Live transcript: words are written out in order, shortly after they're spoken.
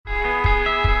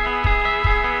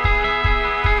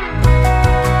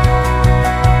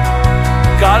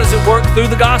is at work through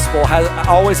the gospel,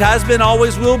 always has been,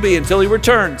 always will be until he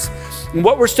returns. And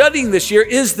what we're studying this year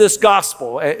is this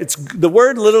gospel. The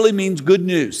word literally means good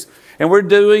news. And we're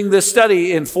doing this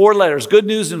study in 4 letters, good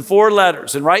news in 4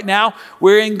 letters. And right now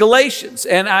we're in Galatians.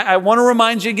 And I want to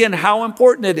remind you again how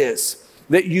important it is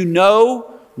that you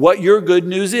know what your good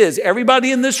news is.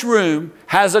 Everybody in this room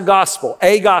has a gospel.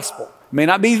 It may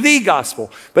not be the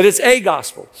gospel, but it's a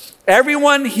gospel.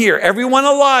 Everyone here, everyone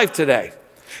alive today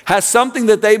has something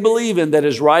that they believe in that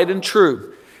is right and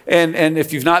true. And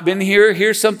if you've not been here,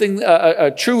 here's something, a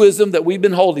truism that we've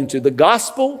been holding to. The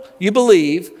gospel you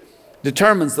believe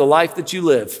determines the life that you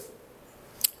live.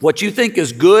 What you think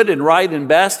is good and right and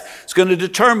best is going to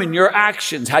determine your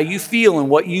actions, how you feel and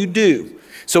what you do.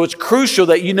 So it's crucial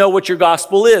that you know what your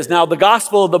gospel is. Now, the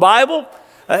gospel of the Bible,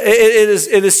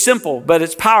 it is simple, but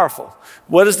it's powerful.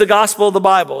 What is the gospel of the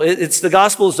Bible? The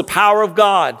gospel is the power of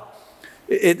God.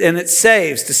 And it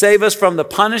saves, to save us from the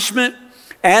punishment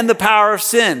and the power of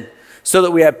sin, so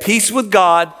that we have peace with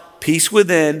God, peace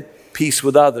within, peace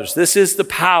with others. This is the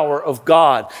power of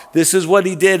God. This is what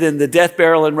he did in the death,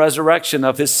 burial, and resurrection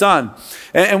of his son.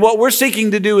 And what we're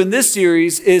seeking to do in this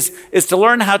series is to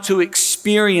learn how to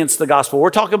experience the gospel.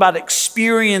 We're talking about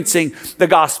experiencing the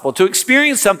gospel. To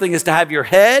experience something is to have your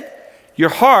head, your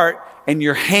heart, and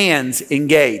your hands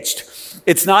engaged.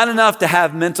 It's not enough to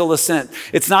have mental assent.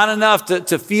 It's not enough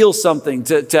to feel something,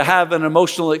 to have an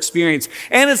emotional experience.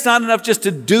 And it's not enough just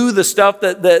to do the stuff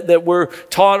that we're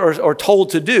taught or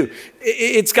told to do.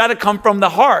 It's got to come from the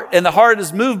heart. And the heart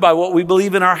is moved by what we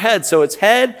believe in our head. So it's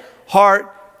head,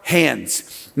 heart,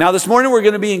 hands. Now this morning we're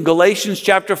going to be in Galatians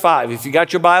chapter 5. If you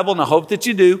got your Bible, and I hope that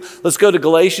you do, let's go to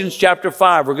Galatians chapter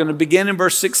 5. We're going to begin in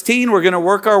verse 16. We're going to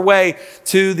work our way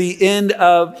to the end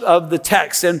of the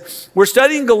text. And we're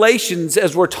studying Galatians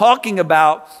as we're talking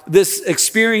about this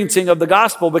experiencing of the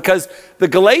gospel, because the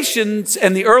Galatians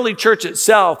and the early church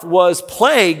itself was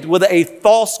plagued with a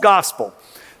false gospel.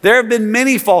 There have been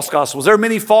many false gospels. There are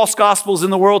many false gospels in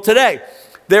the world today.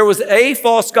 There was a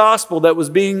false gospel that was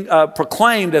being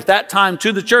proclaimed at that time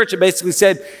to the church. It basically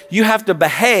said, you have to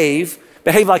behave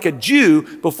like a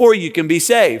Jew before you can be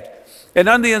saved. And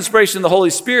under the inspiration of the Holy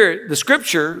Spirit, the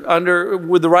scripture,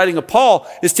 with the writing of Paul,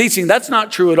 is teaching that's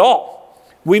not true at all.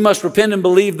 We must repent and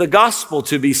believe the gospel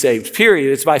to be saved,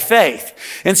 period. It's by faith.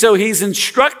 And so he's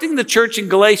instructing the church in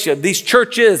Galatia, these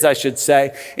churches, I should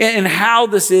say, in how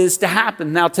this is to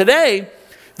happen. Now today,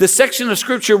 the section of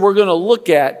scripture we're going to look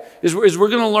at is we're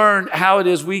going to learn how it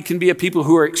is we can be a people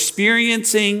who are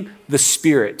experiencing the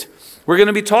Spirit. We're going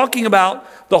to be talking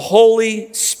about the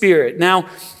Holy Spirit. Now,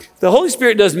 the Holy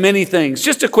Spirit does many things.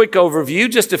 Just a quick overview,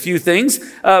 just a few things.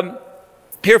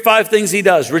 Here are 5 things he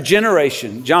does.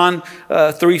 Regeneration, John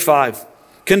 3:5.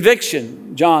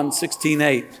 Conviction, John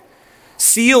 16:8.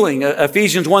 Sealing,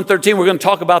 Ephesians 1:13. We're going to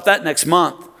talk about that next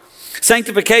month.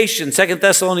 Sanctification, 2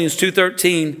 Thessalonians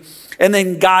 2:13. And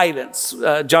then guidance,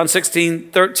 John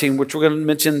 16:13, which we're going to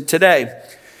mention today.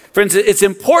 Friends, it's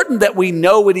important that we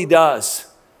know what he does.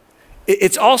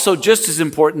 It's also just as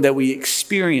important that we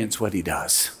experience what he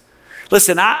does.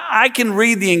 Listen, I can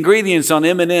read the ingredients on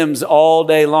M&Ms all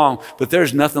day long, but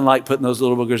there's nothing like putting those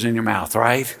little boogers in your mouth,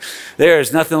 right?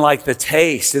 There's nothing like the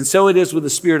taste. And so it is with the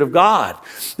Spirit of God.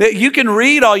 You can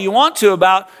read all you want to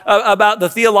about the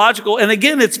theological, and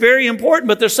again, it's very important,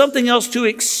 but there's something else to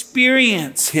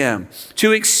experience him,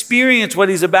 to experience what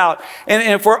he's about. And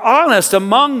if we're honest,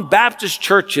 among Baptist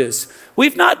churches,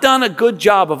 we've not done a good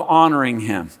job of honoring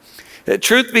him.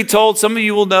 Truth be told, some of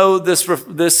you will know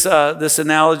this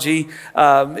analogy.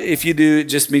 If you do, it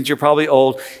just means you're probably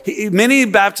old. Many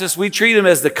Baptists, we treat him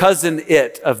as the cousin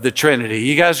it of the Trinity.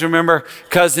 You guys remember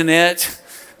cousin it?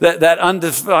 That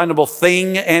undefinable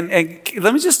thing. And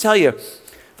let me just tell you,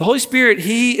 the Holy Spirit,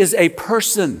 he is a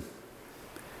person.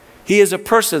 He is a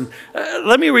person.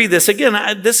 Let me read this.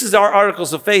 Again, this is our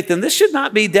articles of faith, and this should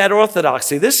not be dead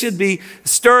orthodoxy. This should be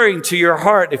stirring to your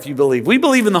heart if you believe. We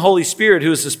believe in the Holy Spirit,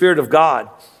 who is the Spirit of God,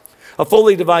 a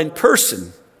fully divine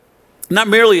person, not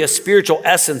merely a spiritual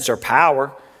essence or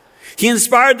power. He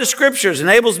inspired the scriptures,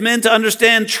 enables men to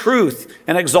understand truth,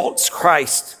 and exalts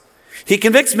Christ. He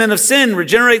convicts men of sin,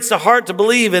 regenerates the heart to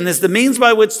believe, and is the means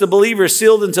by which the believer is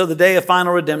sealed until the day of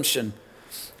final redemption.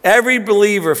 Every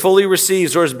believer fully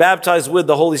receives or is baptized with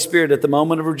the Holy Spirit at the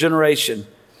moment of regeneration.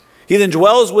 He then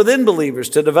dwells within believers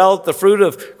to develop the fruit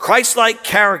of Christ-like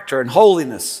character and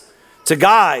holiness, to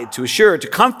guide, to assure, to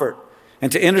comfort,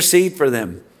 and to intercede for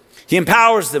them. He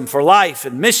empowers them for life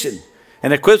and mission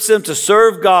and equips them to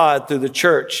serve God through the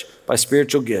church by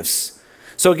spiritual gifts.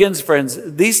 So again, friends,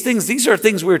 these are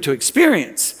things we're to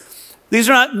experience. These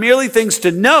are not merely things to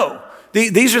know.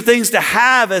 These are things to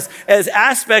have as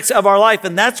aspects of our life.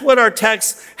 And that's what our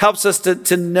text helps us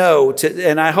to know.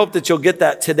 And I hope that you'll get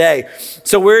that today.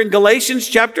 So we're in Galatians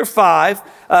chapter 5.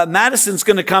 Madison's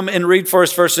going to come and read for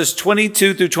us verses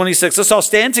 22 through 26. Let's all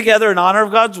stand together in honor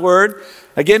of God's word.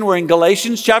 Again, we're in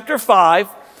Galatians chapter 5.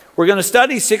 We're going to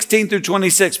study 16 through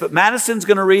 26, but Madison's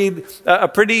going to read a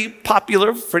pretty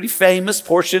popular, pretty famous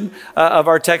portion of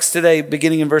our text today,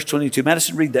 beginning in verse 22.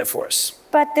 Madison, read that for us.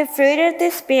 But the fruit of the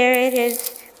Spirit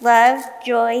is love,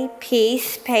 joy,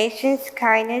 peace, patience,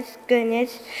 kindness,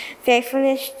 goodness,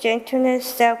 faithfulness, gentleness,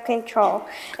 self-control.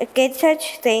 Against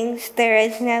such things there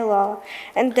is no law.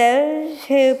 And those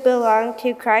who belong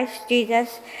to Christ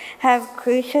Jesus have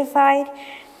crucified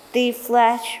the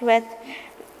flesh with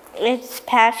its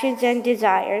passions and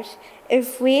desires.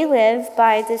 If we live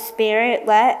by the Spirit,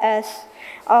 let us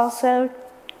also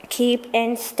keep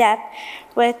in step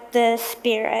with the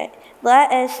Spirit.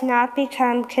 Let us not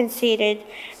become conceited,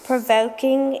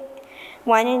 provoking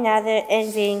one another,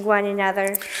 envying one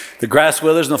another. The grass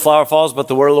withers and the flower falls, but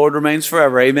the word of the Lord remains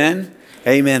forever. Amen.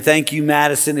 Amen. Thank you,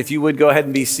 Madison. If you would go ahead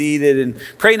and be seated and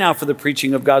pray now for the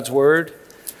preaching of God's word.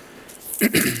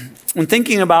 When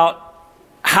thinking about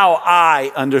how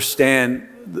I understand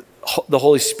the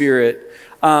Holy Spirit,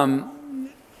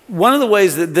 one of the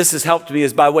ways that this has helped me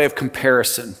is by way of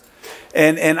comparison.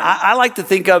 And I like to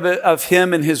think of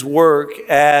him and his work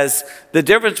as the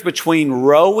difference between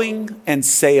rowing and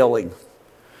sailing.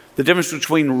 The difference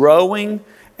between rowing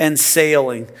and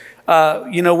sailing.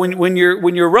 When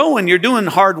you're rowing, you're doing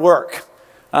hard work.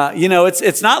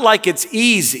 It's not like it's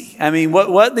easy. I mean,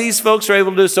 what these folks are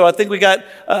able to do. So I think we got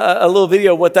a little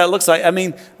video of what that looks like. I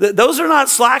mean, those are not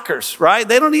slackers, right?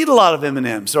 They don't eat a lot of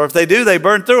M&Ms, or if they do, they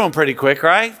burn through them pretty quick,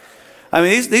 right? I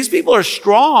mean, these people are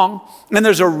strong, and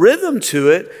there's a rhythm to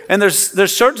it, and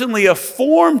there's certainly a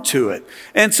form to it.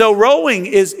 And so rowing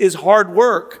is hard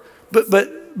work,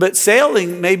 but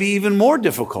sailing may be even more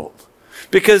difficult.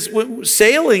 Because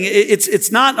sailing,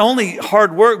 it's not only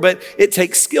hard work, but it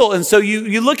takes skill. And so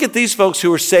you look at these folks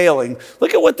who are sailing,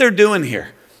 look at what they're doing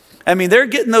here. I mean, they're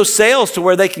getting those sails to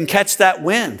where they can catch that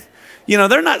wind.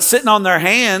 They're not sitting on their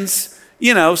hands,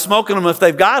 smoking them if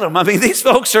they've got them. I mean, these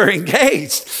folks are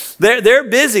engaged. They're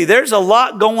busy. There's a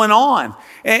lot going on.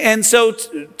 And so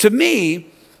to me,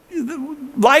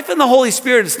 life in the Holy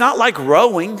Spirit, it's not like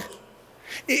rowing.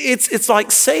 It's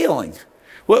like sailing.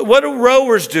 What do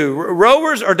rowers do?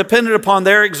 Rowers are dependent upon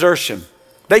their exertion.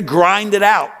 They grind it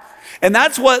out. And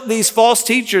that's what these false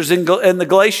teachers in the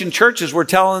Galatian churches were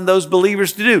telling those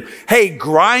believers to do. Hey,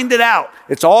 grind it out.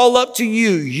 It's all up to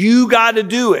you. You got to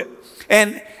do it.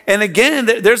 And again,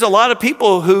 there's a lot of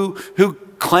people who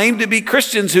claim to be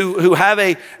Christians who have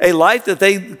a life that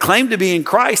they claim to be in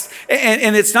Christ.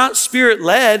 And it's not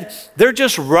Spirit-led. They're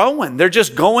just rowing. They're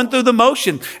just going through the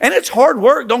motion. And it's hard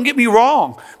work, don't get me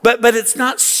wrong. But it's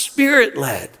not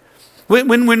Spirit-led.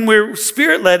 When we're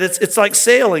Spirit-led, it's like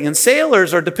sailing. And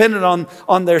sailors are dependent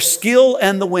on their skill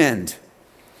and the wind.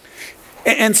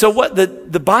 And so what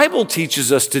the Bible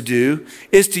teaches us to do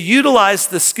is to utilize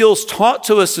the skills taught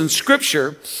to us in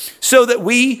Scripture so that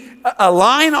we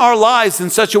align our lives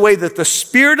in such a way that the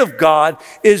Spirit of God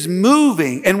is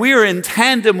moving and we are in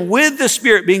tandem with the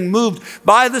Spirit, being moved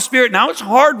by the Spirit. Now, it's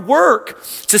hard work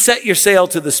to set your sail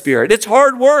to the Spirit. It's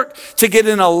hard work to get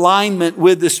in alignment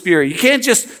with the Spirit. You can't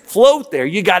just float there.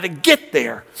 You got to get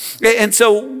there. And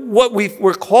so what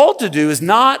we're called to do is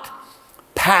not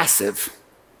passive.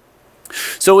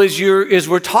 So as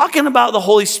we're talking about the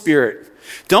Holy Spirit,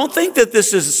 don't think that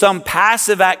this is some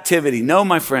passive activity. No,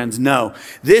 my friends, no.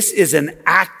 This is an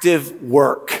active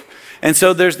work. And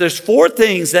so there's four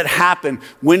things that happen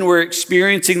when we're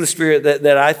experiencing the Spirit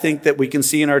that I think that we can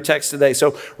see in our text today.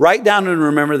 So write down and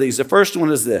remember these. The first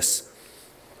one is this.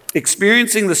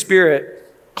 Experiencing the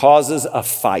Spirit causes a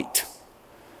fight.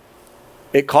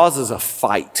 It causes a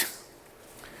fight.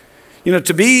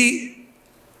 To be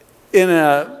in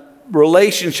a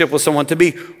relationship with someone, to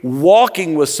be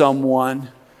walking with someone,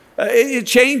 it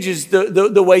changes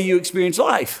the way you experience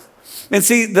life. And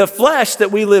see, the flesh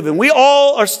that we live in, we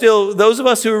all are still, those of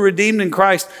us who are redeemed in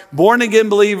Christ, born again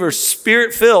believers,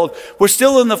 Spirit-filled, we're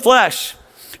still in the flesh.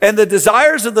 And the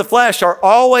desires of the flesh are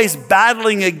always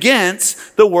battling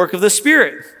against the work of the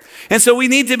Spirit. And so we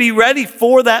need to be ready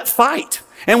for that fight.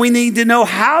 And we need to know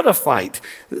how to fight.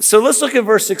 So let's look at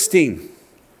verse 16.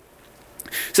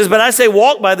 It says, but I say,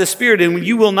 walk by the Spirit, and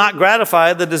you will not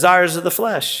gratify the desires of the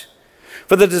flesh.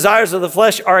 For the desires of the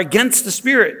flesh are against the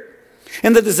Spirit,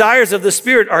 and the desires of the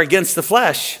Spirit are against the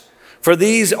flesh. For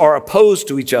these are opposed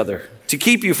to each other, to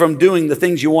keep you from doing the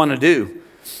things you want to do.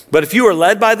 But if you are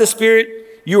led by the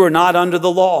Spirit, you are not under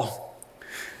the law.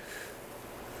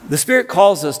 The Spirit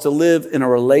calls us to live in a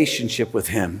relationship with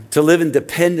Him, to live in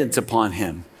dependence upon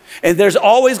Him. And there's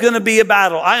always going to be a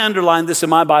battle. I underlined this in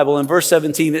my Bible in verse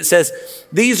 17. It says,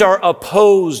 these are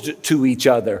opposed to each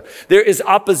other. There is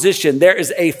opposition. There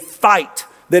is a fight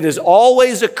that is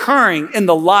always occurring in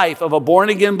the life of a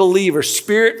born-again believer,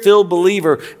 Spirit-filled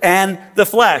believer, and the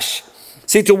flesh.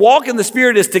 See, to walk in the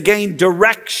Spirit is to gain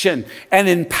direction and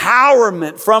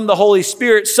empowerment from the Holy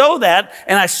Spirit so that,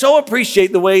 and I so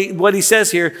appreciate what he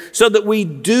says here, so that we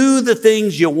do the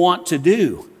things you want to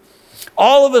do.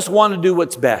 All of us want to do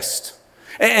what's best.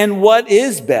 And what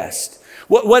is best?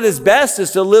 What is best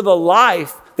is to live a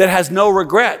life that has no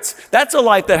regrets. That's a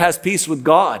life that has peace with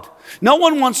God. No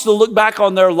one wants to look back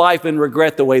on their life and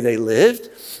regret the way they lived.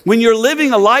 When you're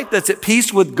living a life that's at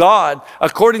peace with God,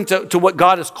 according to what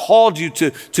God has called you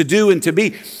to do and to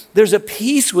be, there's a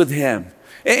peace with Him.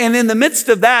 And in the midst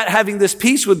of that, having this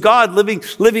peace with God,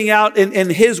 living out in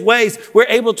His ways, we're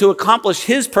able to accomplish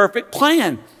His perfect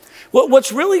plan.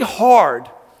 What's really hard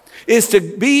is to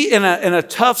be in a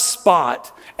tough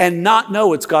spot and not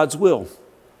know it's God's will.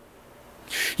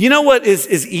 You know what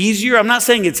is easier? I'm not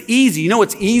saying it's easy. You know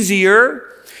what's easier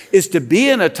is to be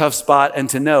in a tough spot and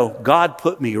to know God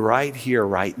put me right here,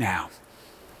 right now.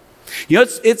 You know,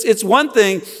 it's one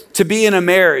thing to be in a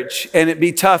marriage and it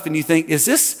be tough and you think, is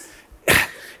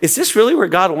this really where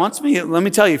God wants me? Let me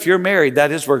tell you, if you're married,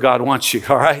 that is where God wants you,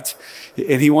 all right?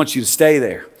 And He wants you to stay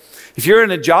there. If you're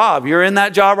in a job, you're in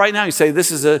that job right now, you say,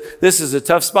 this is a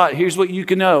tough spot. Here's what you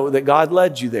can know, that God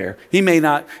led you there. He may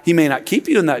not keep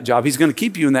you in that job. He's going to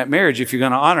keep you in that marriage if you're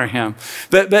going to honor Him.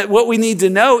 But what we need to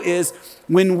know is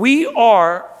when we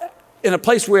are in a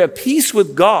place where we have peace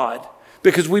with God,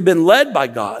 because we've been led by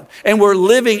God and we're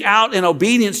living out in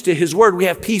obedience to His word, we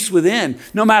have peace within,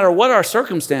 no matter what our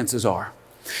circumstances are.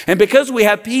 And because we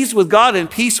have peace with God and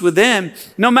peace with them,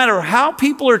 no matter how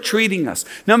people are treating us,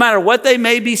 no matter what they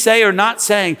may be saying or not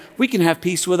saying, we can have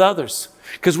peace with others.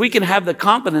 Because we can have the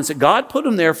confidence that God put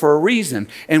them there for a reason,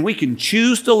 and we can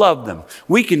choose to love them.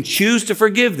 We can choose to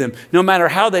forgive them, no matter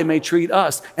how they may treat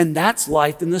us. And that's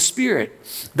life in the Spirit.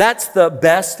 That's the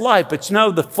best life. But you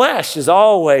know, the flesh is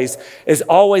always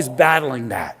battling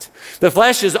that. The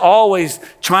flesh is always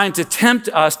trying to tempt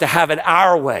us to have it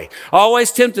our way,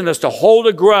 always tempting us to hold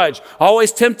a grudge,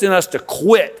 always tempting us to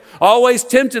quit, always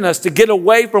tempting us to get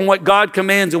away from what God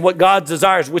commands and what God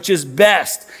desires, which is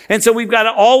best. And so we've got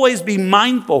to always be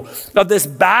mindful of this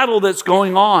battle that's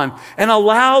going on and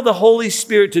allow the Holy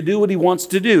Spirit to do what He wants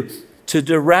to do, to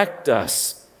direct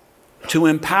us, to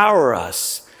empower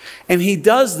us. And He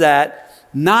does that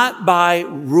not by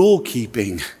rule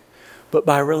keeping, but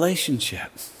by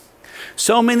relationship.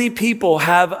 So many people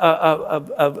have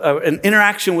an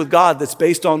interaction with God that's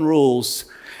based on rules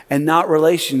and not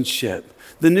relationship.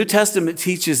 The New Testament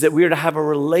teaches that we are to have a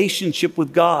relationship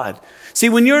with God. See,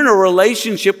 when you're in a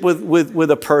relationship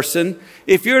with a person,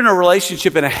 if you're in a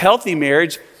relationship in a healthy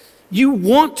marriage, you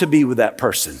want to be with that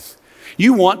person.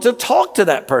 You want to talk to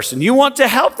that person. You want to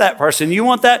help that person. You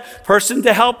want that person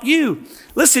to help you.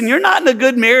 Listen, you're not in a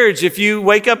good marriage if you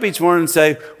wake up each morning and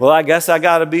say, well, I guess I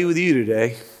got to be with you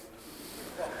today.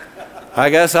 I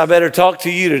guess I better talk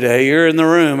to you today. You're in the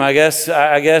room. I guess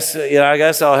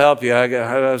I'll help you.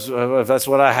 If that's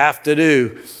what I have to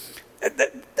do.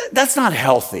 That's not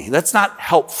healthy. That's not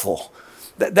helpful.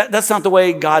 That's not the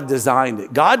way God designed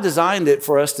it. God designed it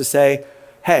for us to say,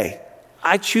 hey,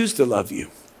 I choose to love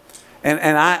you. And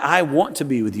I want to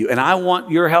be with you. And I want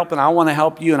your help. And I want to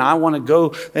help you. And I want to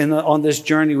go on this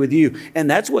journey with you. And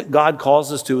that's what God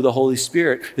calls us to with the Holy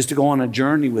Spirit, is to go on a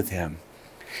journey with Him.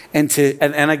 And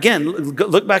again,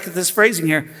 look back at this phrasing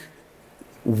here.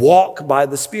 Walk by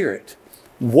the Spirit.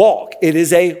 Walk. It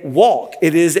is a walk.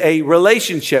 It is a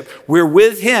relationship. We're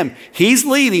with Him. He's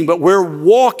leading, but we're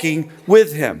walking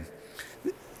with Him.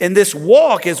 In this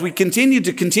walk, as we continue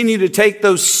to take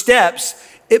those steps,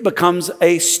 it becomes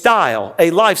a style,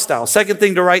 a lifestyle. Second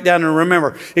thing to write down and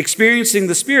remember, experiencing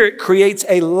the Spirit creates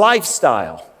a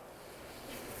lifestyle.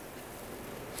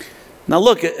 Now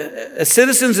look, as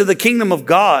citizens of the kingdom of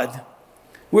God,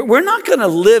 we're not going to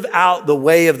live out the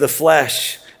way of the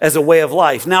flesh as a way of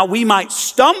life. Now, we might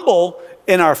stumble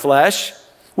in our flesh.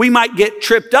 We might get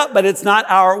tripped up, but it's not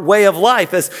our way of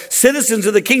life. As citizens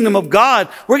of the kingdom of God,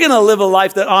 we're going to live a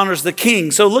life that honors the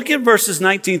King. So look at verses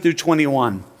 19 through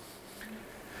 21.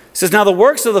 It says, now the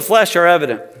works of the flesh are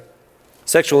evident: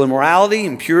 sexual immorality,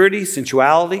 impurity,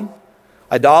 sensuality,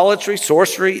 idolatry,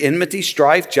 sorcery, enmity,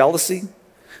 strife, jealousy,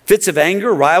 fits of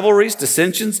anger, rivalries,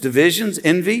 dissensions, divisions,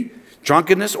 envy,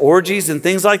 drunkenness, orgies, and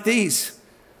things like these.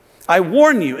 I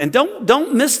warn you, and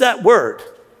don't miss that word.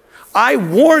 I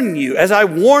warn you, as I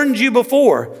warned you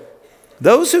before,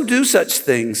 those who do such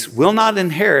things will not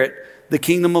inherit the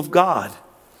kingdom of God.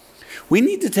 We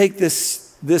need to take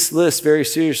this list very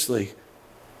seriously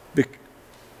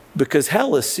because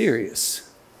hell is serious.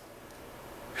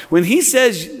 When he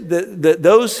says that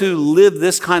those who live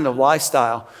this kind of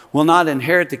lifestyle will not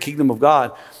inherit the kingdom of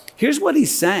God, here's what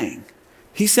he's saying.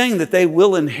 He's saying that they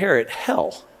will inherit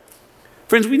hell.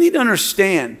 Friends, we need to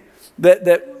understand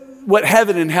that what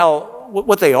heaven and hell,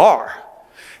 what they are.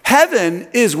 Heaven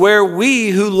is where we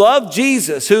who love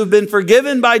Jesus, who have been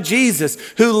forgiven by Jesus,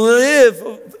 who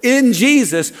live in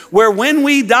Jesus, where when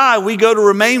we die, we go to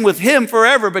remain with him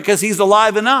forever because he's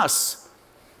alive in us.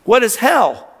 What is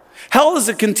hell? Hell is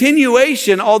a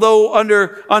continuation, although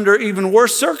under even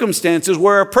worse circumstances,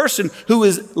 where a person who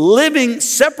is living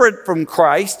separate from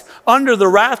Christ, under the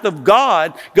wrath of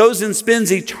God, goes and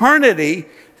spends eternity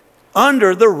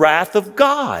under the wrath of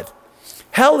God.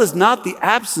 Hell is not the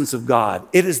absence of God.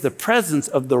 It is the presence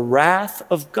of the wrath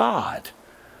of God.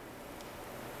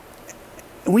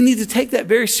 And we need to take that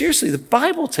very seriously. The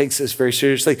Bible takes this very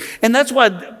seriously. And that's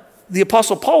why the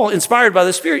Apostle Paul, inspired by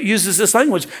the Spirit, uses this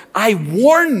language. I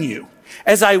warn you,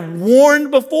 as I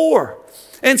warned before.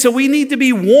 And so we need to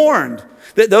be warned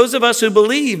that those of us who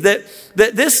believe that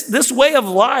this way of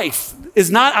life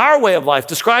is not our way of life,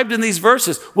 described in these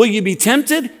verses. Will you be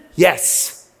tempted?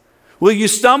 Yes. Will you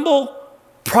stumble?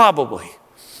 Probably.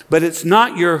 But it's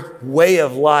not your way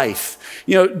of life.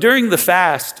 You know, during the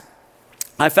fast,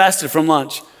 I fasted from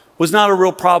lunch. Was not a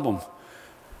real problem.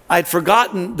 I'd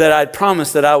forgotten that I'd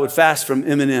promised that I would fast from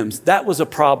M&Ms. That was a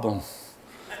problem.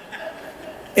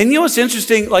 And you know what's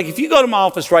interesting? Like if you go to my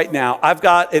office right now,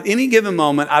 at any given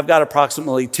moment, I've got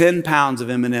approximately 10 pounds of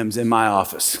M&Ms in my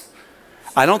office.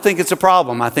 I don't think it's a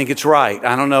problem. I think it's right.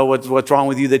 I don't know what's wrong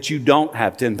with you that you don't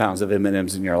have 10 pounds of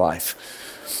M&Ms in your life.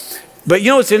 But you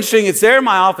know what's interesting? It's there in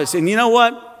my office. And you know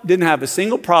what? Didn't have a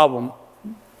single problem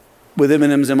with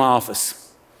M&Ms in my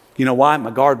office. You know why? My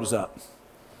guard was up.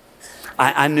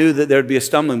 I knew that there'd be a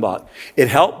stumbling block. It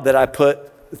helped that I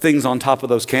put things on top of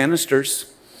those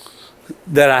canisters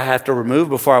that I have to remove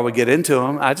before I would get into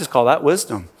them. I just call that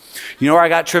wisdom. You know where I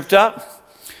got tripped up?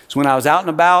 It's when I was out and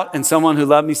about and someone who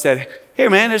loved me said, "Here,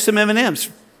 man, there's some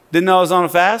M&Ms. Didn't know I was on a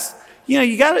fast. You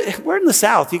know, we're in the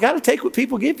South. You got to take what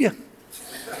people give you.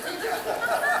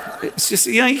 It's just,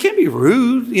 you know, you can't be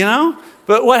rude, you know.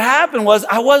 But what happened was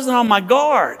I wasn't on my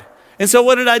guard. And so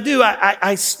what did I do?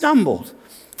 I stumbled.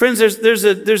 Friends, there's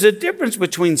a difference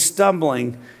between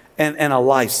stumbling and a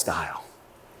lifestyle.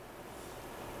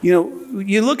 You know,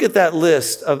 you look at that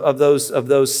list of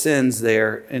those sins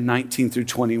there in 19 through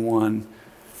 21.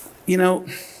 You know,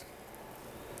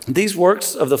 these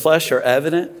works of the flesh are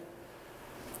evident.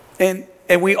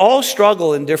 And we all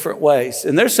struggle in different ways.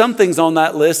 And there's some things on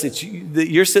that list that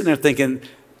you're sitting there thinking,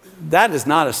 that is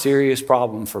not a serious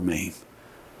problem for me.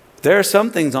 There are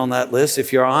some things on that list,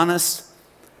 if you're honest,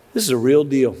 this is a real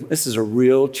deal. This is a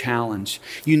real challenge.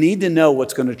 You need to know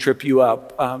what's going to trip you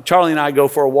up. Charlie and I go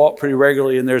for a walk pretty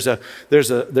regularly, and there's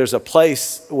a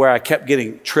place where I kept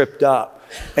getting tripped up.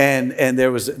 And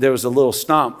there was a little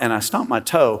stomp, and I stomped my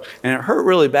toe, and it hurt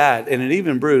really bad, and it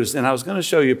even bruised. And I was going to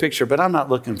show you a picture, but I'm not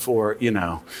looking for, you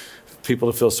know,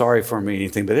 people to feel sorry for me or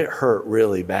anything, but it hurt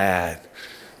really bad.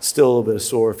 Still a little bit of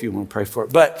sore if you want to pray for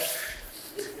it. But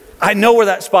I know where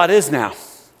that spot is now.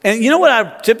 And you know what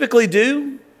I typically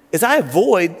do is I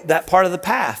avoid that part of the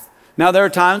path. Now, there are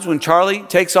times when Charlie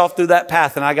takes off through that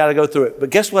path, and I got to go through it. But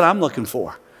guess what I'm looking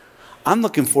for? I'm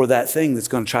looking for that thing that's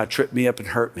going to try to trip me up and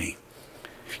hurt me.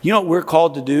 You know what we're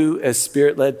called to do as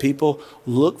Spirit-led people?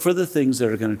 Look for the things that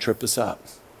are going to trip us up.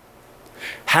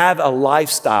 Have a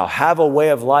lifestyle, have a way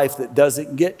of life that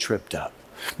doesn't get tripped up.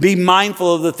 Be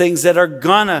mindful of the things that are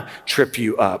going to trip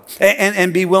you up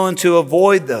and be willing to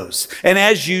avoid those. And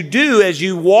as you do, as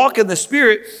you walk in the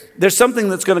Spirit, there's something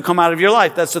that's going to come out of your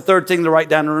life. That's the third thing to write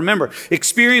down and remember.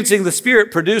 Experiencing the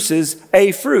Spirit produces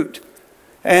a fruit.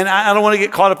 And I don't want to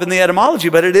get caught up in the etymology,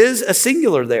 but it is a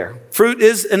singular there. Fruit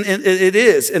is, and it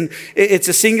is, and it's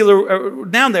a singular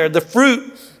noun there. The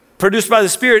fruit produced by the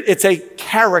Spirit, it's a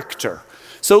character.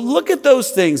 So look at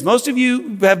those things. Most of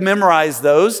you have memorized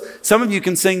those. Some of you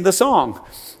can sing the song.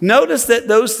 Notice that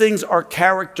those things are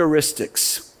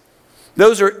characteristics.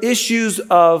 Those are issues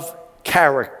of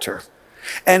character.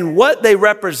 And what they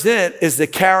represent is the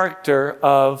character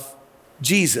of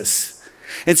Jesus.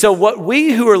 And so what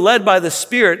we who are led by the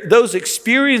Spirit, those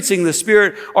experiencing the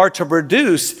Spirit, are to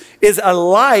produce is a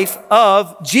life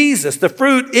of Jesus. The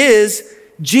fruit is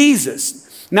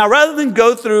Jesus. Now, rather than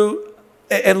go through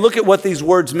and look at what these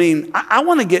words mean, I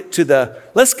want to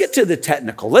let's get to the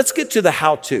technical. Let's get to the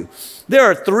how-to. There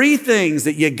are 3 things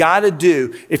that you got to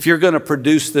do if you're going to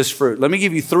produce this fruit. Let me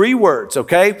give you 3 words,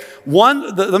 okay?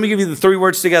 Let me give you the 3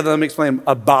 words together. Let me explain them.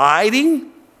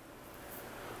 Abiding,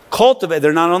 cultivate.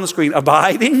 They're not on the screen.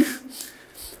 Abiding,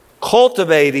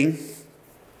 cultivating,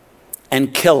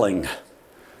 and killing.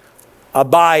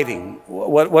 Abiding.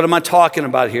 What am I talking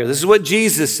about here? This is what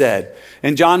Jesus said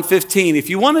in John 15. If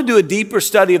you want to do a deeper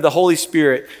study of the Holy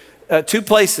Spirit, 2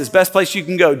 places, best place you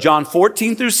can go, John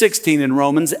 14 through 16 and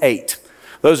Romans 8.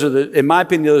 Those are in my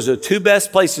opinion, those are the 2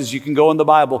 best places you can go in the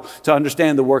Bible to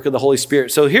understand the work of the Holy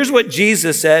Spirit. So here's what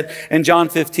Jesus said in John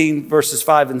 15, verses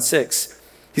 5 and 6.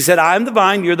 He said, I am the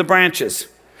vine, you're the branches.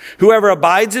 Whoever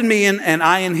abides in me and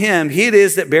I in him, he it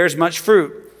is that bears much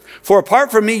fruit. For apart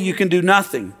from me, you can do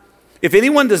nothing. If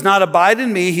anyone does not abide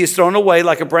in me, he is thrown away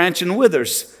like a branch and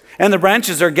withers. And the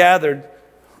branches are gathered,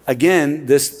 again,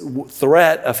 this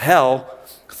threat of hell,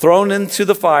 thrown into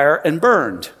the fire and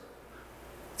burned.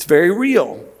 It's very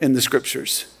real in the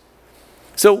scriptures.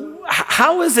 So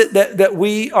how is it that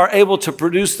we are able to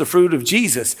produce the fruit of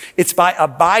Jesus? It's by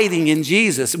abiding in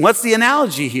Jesus. And what's the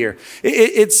analogy here?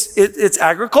 It's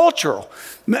agricultural.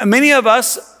 Many of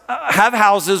us have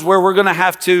houses where we're going to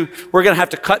have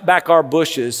to cut back our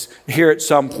bushes here at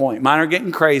some point. Mine are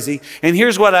getting crazy. And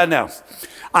here's what I know.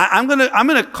 I'm going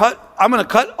to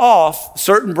cut off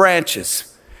certain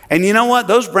branches. And you know what?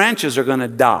 Those branches are going to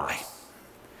die.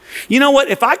 You know what?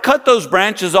 If I cut those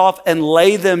branches off and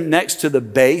lay them next to the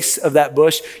base of that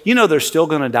bush, you know they're still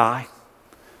going to die.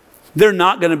 They're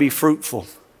not going to be fruitful.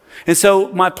 And so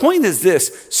my point is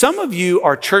this. Some of you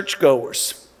are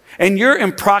churchgoers and you're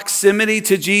in proximity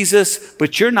to Jesus,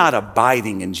 but you're not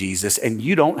abiding in Jesus and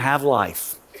you don't have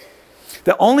life.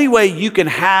 The only way you can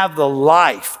have the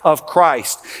life of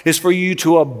Christ is for you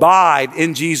to abide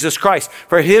in Jesus Christ,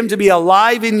 for him to be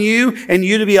alive in you and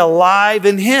you to be alive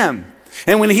in him.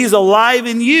 And when he's alive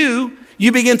in you,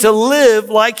 you begin to live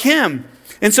like him.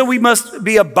 And so we must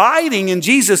be abiding in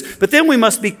Jesus, but then we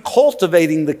must be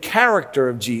cultivating the character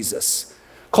of Jesus.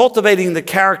 Cultivating the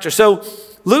character. So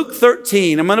Luke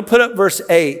 13, I'm going to put up verse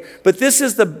 8, but this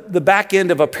is the back end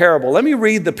of a parable. Let me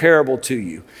read the parable to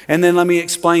you, and then let me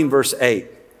explain verse 8.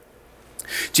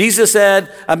 Jesus said,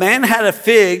 a man had a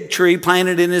fig tree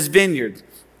planted in his vineyard,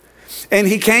 and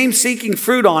he came seeking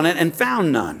fruit on it and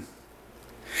found none.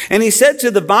 And he said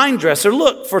to the vine dresser,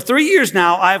 look, for 3 years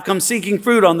now I have come seeking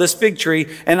fruit on this fig tree,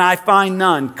 and I find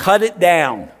none. Cut it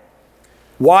down.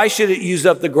 Why should it use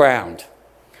up the ground?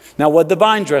 Now, what did the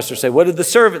vine dresser say? What did the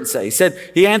servant say?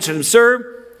 He answered him,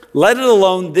 sir, let it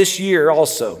alone this year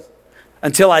also,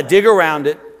 until I dig around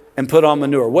it and put on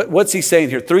manure. What's he saying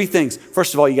here? 3 things.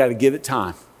 First of all, you got to give it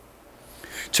time.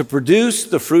 To produce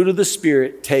the fruit of the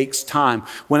Spirit takes time.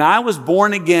 When I was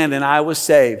born again and I was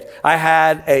saved, I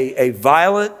had a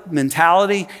violent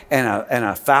mentality and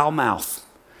a foul mouth.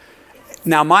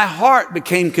 Now, my heart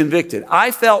became convicted. I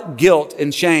felt guilt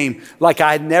and shame like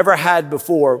I had never had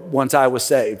before once I was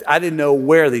saved. I didn't know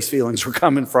where these feelings were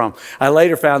coming from. I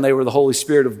later found they were the Holy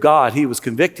Spirit of God. He was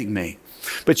convicting me.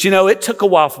 But you know, it took a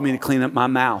while for me to clean up my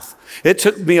mouth. It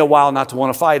took me a while not to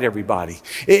want to fight everybody.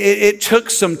 It took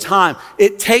some time.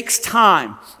 It takes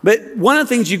time. But one of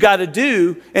the things you got to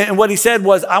do, and what he said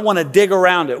was, I want to dig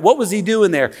around it. What was he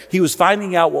doing there? He was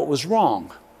finding out what was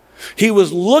wrong. He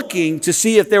was looking to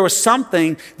see if there was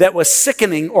something that was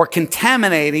sickening or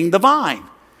contaminating the vine.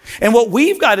 And what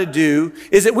we've got to do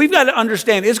is that we've got to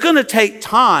understand it's going to take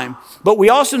time, but we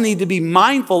also need to be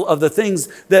mindful of the things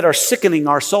that are sickening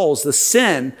our souls, the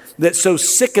sin that so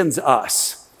sickens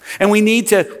us. And we need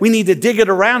to dig it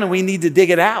around and we need to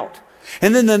dig it out.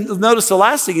 And then notice the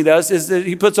last thing he does is that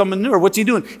he puts on manure. What's he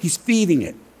doing? He's feeding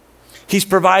it. He's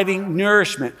providing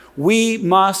nourishment. We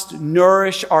must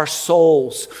nourish our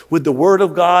souls with the Word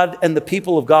of God and the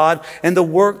people of God and the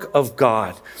work of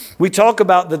God. We talk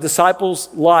about the disciples'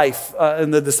 life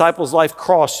and the disciples' life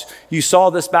cross. You saw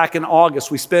this back in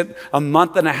August. We spent a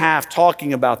month and a half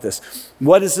talking about this.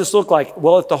 What does this look like?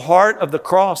 Well, at the heart of the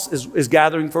cross is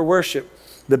gathering for worship.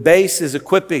 The base is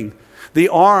equipping. The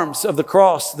arms of the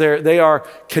cross, they are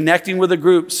connecting with a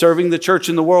group, serving the church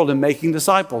in the world and making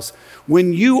disciples.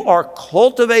 When you are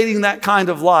cultivating that kind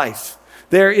of life,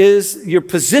 you're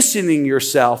positioning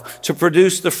yourself to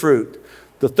produce the fruit.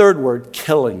 The third word,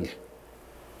 killing.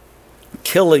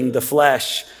 Killing the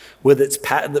flesh with its,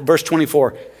 verse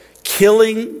 24,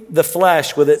 killing the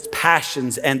flesh with its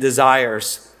passions and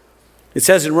desires. It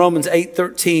says in Romans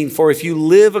 8:13, for if you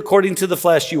live according to the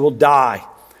flesh, you will die.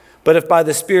 But if by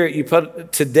the Spirit you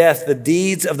put to death the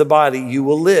deeds of the body, you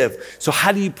will live. So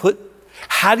how do you put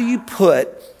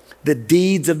the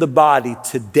deeds of the body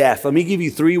to death. Let me give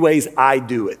you 3 ways I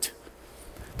do it.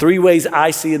 3 ways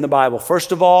I see in the Bible.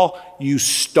 First of all, you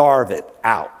starve it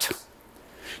out.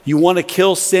 You want to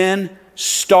kill sin?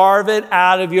 Starve it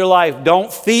out of your life.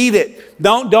 Don't feed it.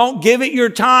 Don't give it your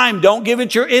time. Don't give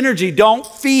it your energy. Don't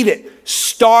feed it.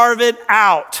 Starve it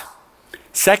out.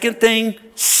 Second thing,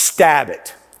 stab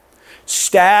it.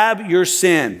 Stab your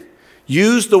sin.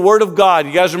 Use the word of God.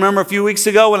 You guys remember a few weeks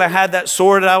ago when I had that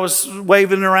sword that I was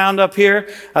waving around up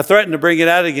here? I threatened to bring it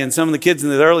out again. Some of the kids in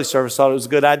the early service thought it was a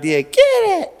good idea. Get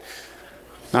it.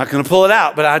 Not going to pull it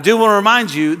out, but I do want to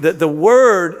remind you that the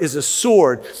word is a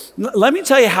sword. Let me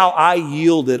tell you how I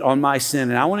yielded on my sin,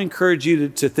 and I want to encourage you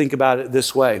to think about it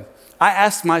this way. I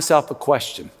asked myself a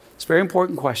question. It's a very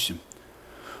important question.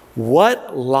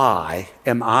 What lie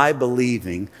am I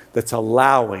believing that's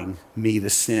allowing me to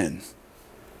sin?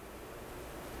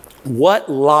 What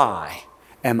lie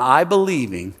am I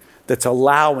believing that's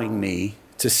allowing me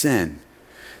to sin?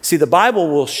 See, the Bible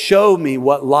will show me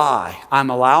what lie I'm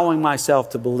allowing myself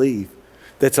to believe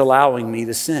that's allowing me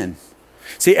to sin.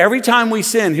 See, every time we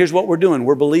sin, here's what we're doing.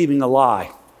 We're believing a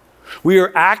lie. We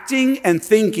are acting and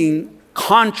thinking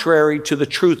contrary to the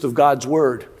truth of God's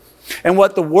word. And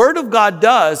what the word of God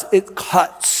does, it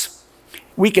cuts.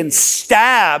 We can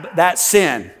stab that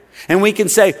sin. And we can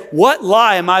say, what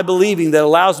lie am I believing that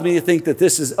allows me to think that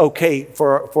this is okay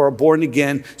for a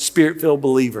born-again, spirit-filled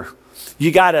believer?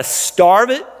 You got to starve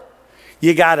it.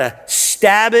 You got to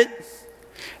stab it.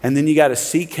 And then you got to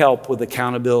seek help with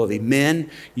accountability.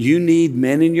 Men, you need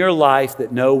men in your life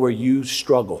that know where you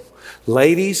struggle.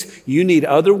 Ladies, you need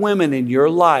other women in your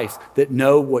life that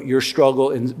know what your struggle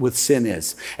with sin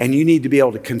is. And you need to be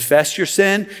able to confess your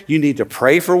sin. You need to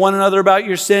pray for one another about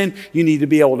your sin. You need to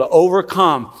be able to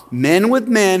overcome. Men with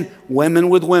men, women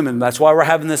with women. That's why we're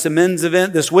having this men's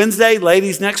event this Wednesday,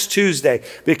 ladies next Tuesday,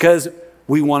 because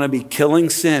we want to be killing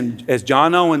sin. As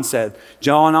John Owen said,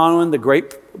 John Owen, the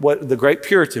great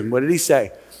Puritan, what did he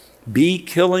say? Be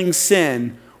killing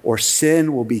sin, or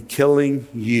sin will be killing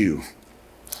you.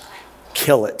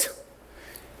 Kill it.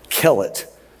 Kill it.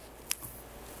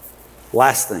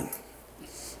 Last thing.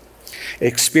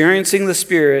 Experiencing the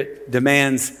Spirit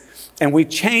demands, and we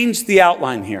changed the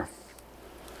outline here.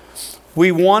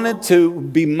 We wanted to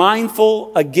be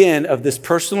mindful again of this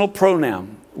personal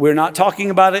pronoun. We're not talking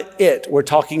about it. We're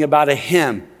talking about a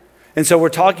him. And so we're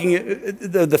talking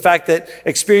the fact that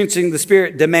experiencing the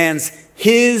Spirit demands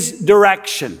His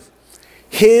direction.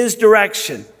 His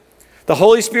direction. The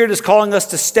Holy Spirit is calling us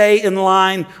to stay in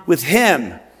line with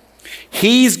Him.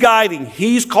 He's guiding.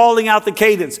 He's calling out the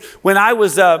cadence. When I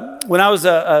was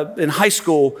in high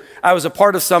school, I was a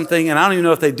part of something, and I don't even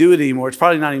know if they do it anymore. It's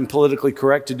probably not even politically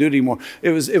correct to do it anymore.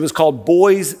 It was called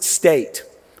Boys State.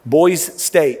 Boys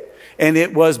State. And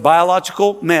it was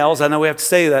biological males, I know we have to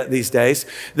say that these days,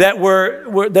 that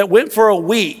went for a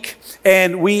week,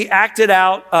 and we acted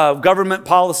out government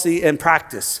policy and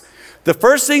practice. The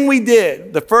first thing we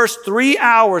did, the first 3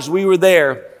 hours we were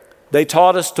there, they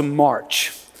taught us to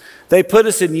march. They put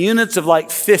us in units of like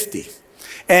 50.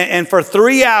 And for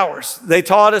 3 hours, they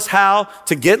taught us how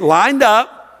to get lined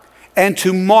up and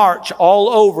to march all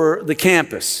over the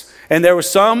campus. And there was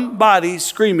somebody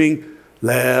screaming,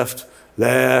 left,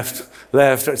 left,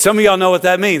 left. Some of y'all know what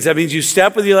that means. That means you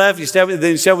step with your left, then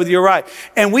you step with your right.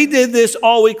 And we did this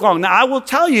all week long. Now, I will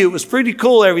tell you, it was pretty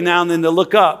cool every now and then to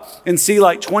look up and see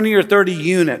like 20 or 30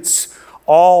 units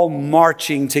all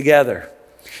marching together.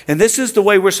 And this is the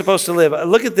way we're supposed to live.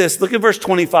 Look at this. Look at verse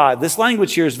 25. This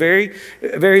language here is very,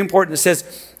 very important. It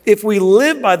says, if we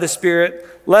live by the Spirit,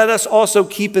 let us also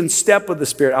keep in step with the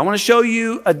Spirit. I want to show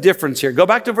you a difference here. Go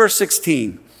back to verse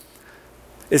 16.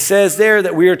 It says there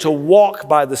that we are to walk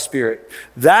by the Spirit.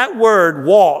 That word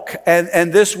walk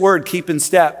and this word keep in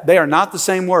step, they are not the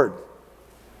same word.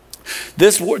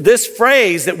 This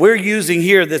phrase that we're using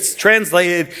here that's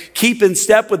translated keep in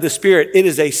step with the Spirit, it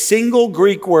is a single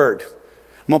Greek word.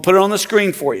 I'm going to put it on the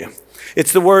screen for you.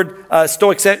 It's the word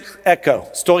stoicheo.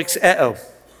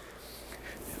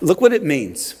 Look what it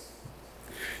means.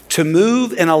 To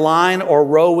move in a line or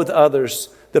row with others.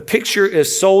 The picture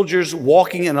is soldiers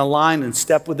walking in a line and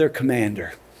step with their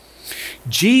commander.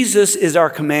 Jesus is our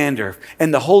commander,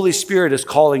 and the Holy Spirit is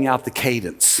calling out the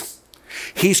cadence.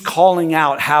 He's calling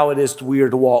out how it is we are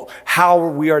to walk, how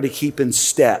we are to keep in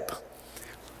step.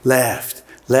 Left,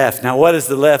 left. Now, what is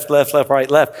the left, left, left, right,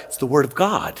 left? It's the Word of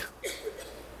God.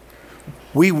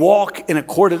 We walk in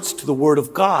accordance to the Word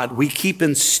of God. We keep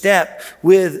in step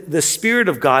with the Spirit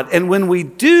of God. And when we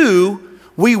do,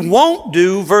 we won't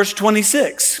do verse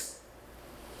 26.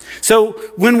 So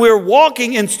when we're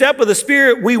walking in step with the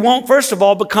Spirit, we won't, first of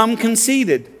all, become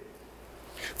conceited.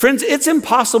 Friends, it's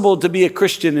impossible to be a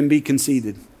Christian and be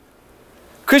conceited.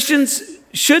 Christians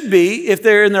should be, if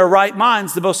they're in their right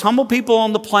minds, the most humble people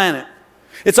on the planet.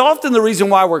 It's often the reason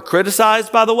why we're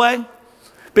criticized, by the way,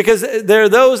 because there are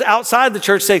those outside the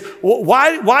church say, well,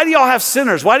 why do y'all have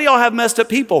sinners? Why do y'all have messed up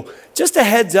people? Just a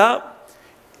heads up,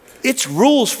 it's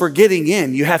rules for getting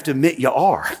in. You have to admit you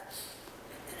are.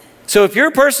 So if you're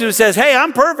a person who says, hey,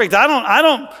 I'm perfect, I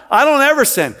don't ever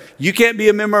sin, you can't be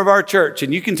a member of our church,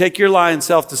 and you can take your lying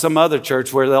self to some other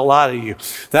church where they'll lie to you.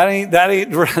 That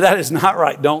is not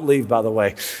right. Don't leave, by the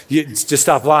way. Just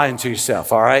stop lying to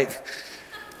yourself, all right?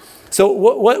 So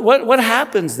what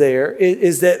happens there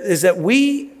is that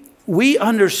we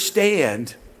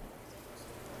understand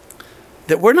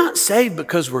that we're not saved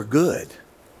because we're good.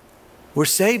 We're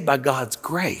saved by God's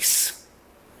grace.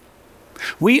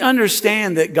 We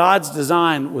understand that God's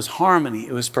design was harmony,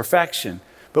 it was perfection.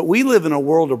 But we live in a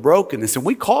world of brokenness, and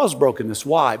we cause brokenness.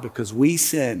 Why? Because we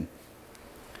sin.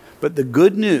 But the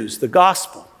good news, the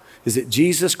gospel, is that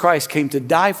Jesus Christ came to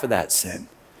die for that sin.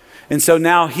 And so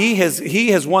now he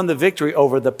has won the victory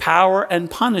over the power and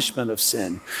punishment of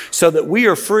sin, so that we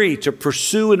are free to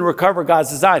pursue and recover God's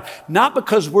design, not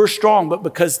because we're strong, but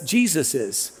because Jesus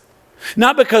is.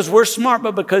 Not because we're smart,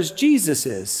 but because Jesus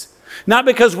is. Not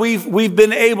because we've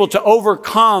been able to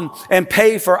overcome and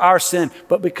pay for our sin,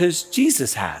 but because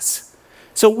Jesus has.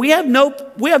 So we have no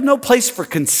place for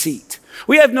conceit.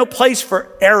 We have no place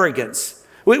for arrogance.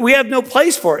 We have no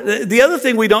place for it. The other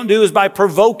thing we don't do is by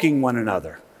provoking one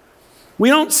another. We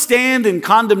don't stand in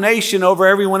condemnation over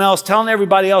everyone else, telling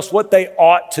everybody else what they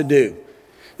ought to do.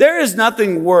 There is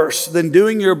nothing worse than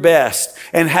doing your best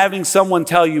and having someone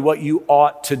tell you what you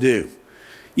ought to do.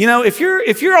 You know, if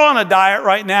you're on a diet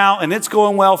right now and it's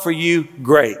going well for you,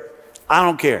 great. I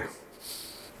don't care.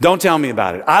 Don't tell me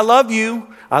about it. I love you.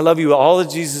 I love you with all of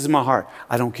Jesus in my heart.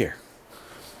 I don't care.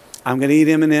 I'm going to eat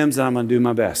M&Ms and I'm going to do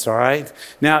my best, all right?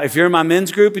 Now, if you're in my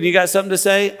men's group and you got something to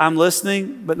say, I'm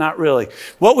listening, but not really.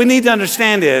 What we need to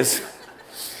understand is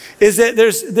that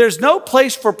there's no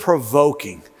place for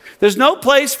provoking. There's no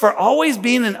place for always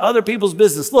being in other people's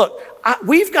business. Look,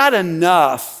 we've got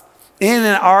enough in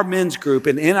our men's group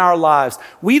and in our lives.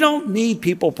 We don't need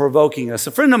people provoking us.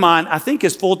 A friend of mine, I think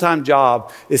his full-time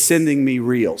job is sending me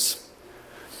reels.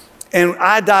 And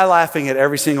I die laughing at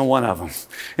every single one of them.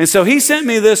 And so he sent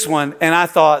me this one, and I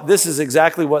thought, this is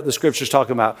exactly what the scripture's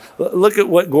talking about. Look at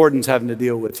what Gordon's having to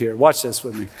deal with here. Watch this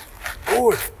with me.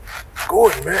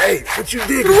 Gordon, man, hey, what you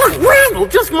did? Look, Randall,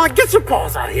 just get your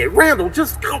paws out of here. Randall,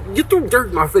 just go, you threw dirt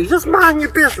in my face. Just mind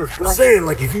your business. I'm saying,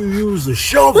 like, if you use a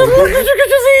shovel, look, you can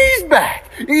just ease back.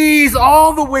 Ease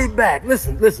all the way back.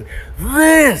 Listen.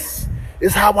 This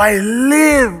is how I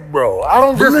live, bro. I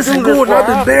don't just listen, Gordon, I've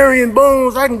been burying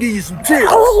bones. I can give you some tips.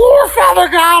 Oh, Father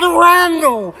God,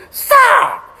 Randall,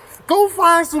 stop. Go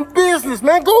find some business,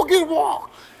 man. Go get walked.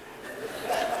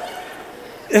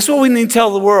 That's what we need to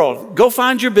tell the world. Go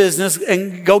find your business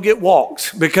and go get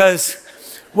walked, because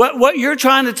what you're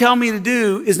trying to tell me to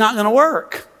do is not going to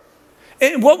work.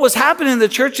 And what was happening in the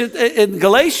church in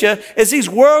Galatia is these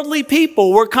worldly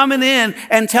people were coming in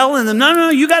and telling them, no,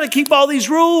 you got to keep all these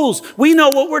rules. We know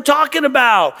what we're talking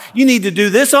about. You need to do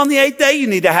this on the 8th day. You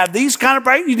need to have these kind of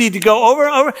practice. You need to go over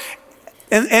and over.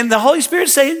 And the Holy Spirit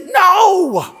saying,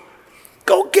 no,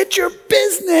 go get your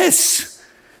business.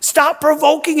 Stop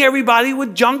provoking everybody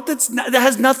with junk that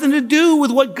has nothing to do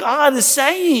with what God is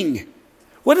saying.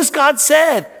 What has God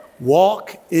said?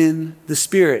 Walk in the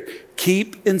Spirit.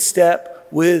 Keep in step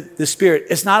with the Spirit.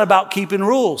 It's not about keeping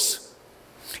rules.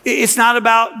 It's not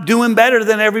about doing better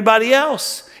than everybody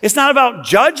else. It's not about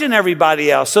judging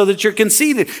everybody else so that you're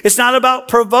conceited. It's not about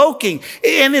provoking.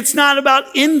 And it's not about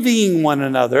envying one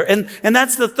another. And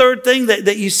that's the third thing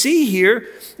that you see here.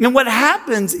 And what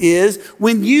happens is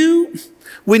when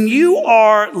you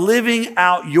are living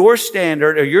out your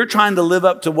standard, or you're trying to live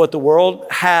up to what the world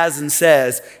has and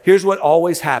says, here's what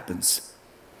always happens.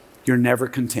 You're never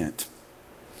content.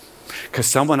 Because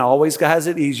someone always has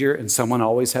it easier and someone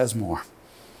always has more.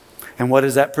 And what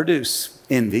does that produce?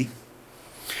 Envy.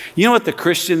 You know what the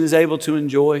Christian is able to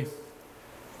enjoy?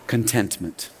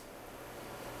 Contentment.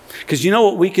 Because you know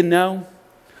what we can know?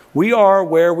 We are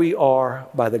where we are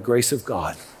by the grace of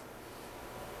God.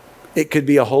 It could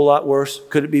be a whole lot worse.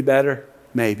 Could it be better?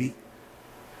 Maybe.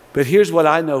 But here's what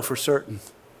I know for certain.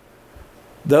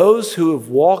 Those who have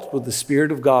walked with the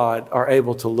Spirit of God are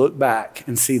able to look back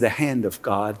and see the hand of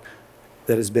God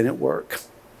that has been at work.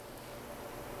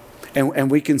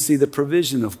 And we can see the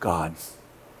provision of God.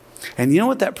 And you know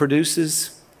what that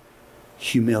produces?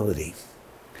 Humility.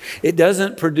 It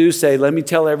doesn't produce a, let me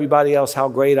tell everybody else how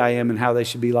great I am and how they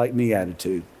should be like me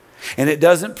attitude. And it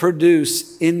doesn't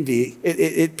produce envy.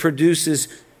 It produces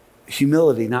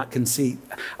humility, not conceit.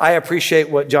 I appreciate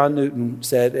what John Newton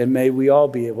said, and may we all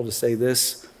be able to say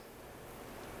this.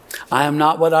 I am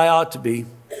not what I ought to be.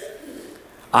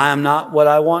 I am not what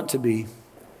I want to be.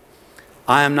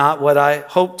 I am not what I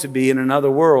hope to be in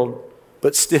another world,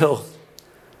 but still,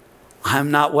 I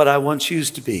am not what I once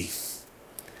used to be.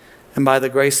 And by the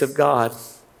grace of God,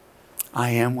 I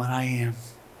am what I am.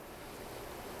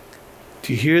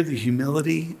 Do you hear the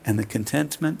humility and the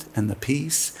contentment and the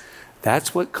peace?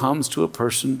 That's what comes to a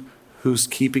person who's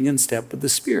keeping in step with the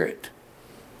Spirit.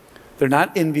 They're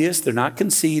not envious. They're not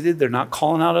conceited. They're not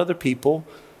calling out other people.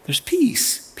 There's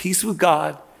peace. Peace with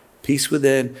God, peace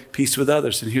within, peace with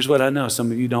others. And here's what I know.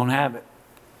 Some of you don't have it.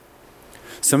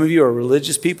 Some of you are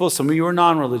religious people. Some of you are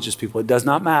non-religious people. It does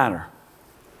not matter.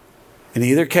 In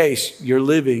either case, you're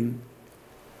living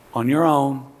on your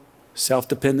own,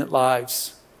 self-dependent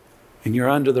lives. And you're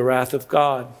under the wrath of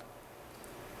God.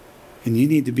 And you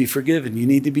need to be forgiven. You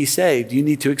need to be saved. You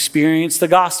need to experience the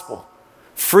gospel.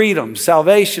 Freedom,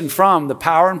 salvation from the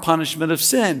power and punishment of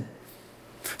sin.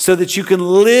 So that you can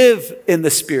live in the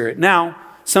Spirit. Now,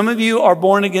 some of you are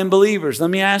born again believers.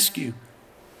 Let me ask you.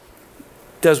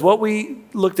 Does what we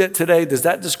looked at today, does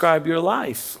that describe your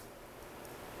life?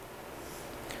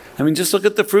 I mean, just look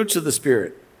at the fruits of the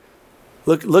Spirit.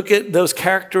 Look at those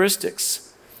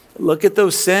characteristics. Look at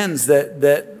those sins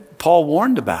that Paul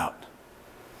warned about.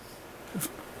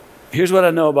 Here's what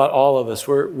I know about all of us.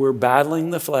 We're battling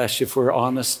the flesh if we're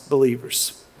honest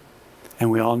believers. And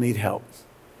we all need help.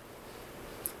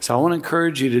 So I want to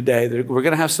encourage you today. We're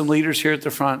going to have some leaders here at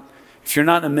the front. If you're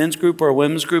not in a men's group or a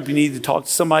women's group, you need to talk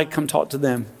to somebody. Come talk to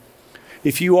them.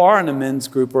 If you are in a men's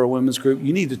group or a women's group,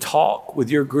 you need to talk with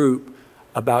your group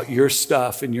about your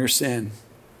stuff and your sin.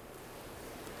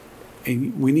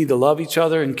 And we need to love each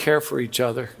other and care for each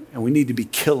other. And we need to be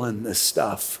killing this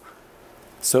stuff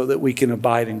so that we can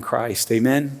abide in Christ.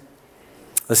 Amen?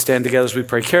 Let's stand together as we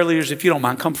pray. Care leaders, if you don't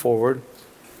mind, come forward.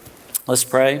 Let's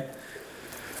pray.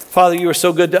 Father, you are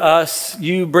so good to us.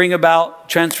 You bring about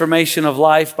transformation of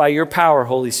life by your power,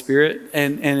 Holy Spirit,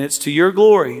 and it's to your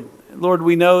glory. Lord,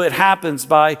 we know it happens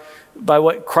by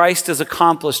what Christ has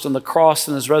accomplished on the cross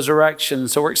and his resurrection.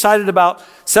 So we're excited about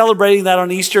celebrating that on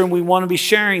Easter, and we want to be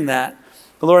sharing that.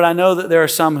 But Lord, I know that there are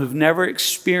some who've never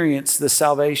experienced this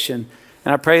salvation,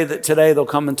 and I pray that today they'll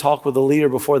come and talk with a leader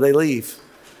before they leave.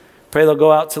 Pray they'll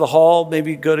go out to the hall,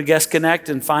 maybe go to Guest Connect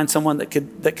and find someone that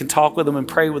can talk with them and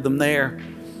pray with them there.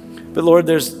 But Lord,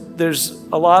 there's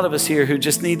a lot of us here who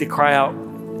just need to cry out,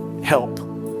 help.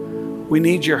 We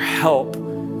need your help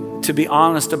to be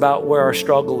honest about where our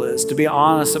struggle is, to be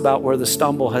honest about where the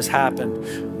stumble has happened.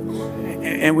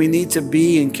 And we need to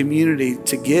be in community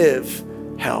to give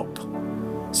help.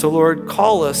 So Lord,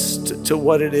 call us to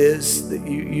what it is that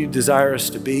you desire us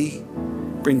to be.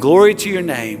 Bring glory to your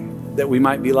name that we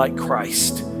might be like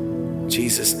Christ. In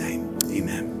Jesus' name,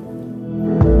 amen.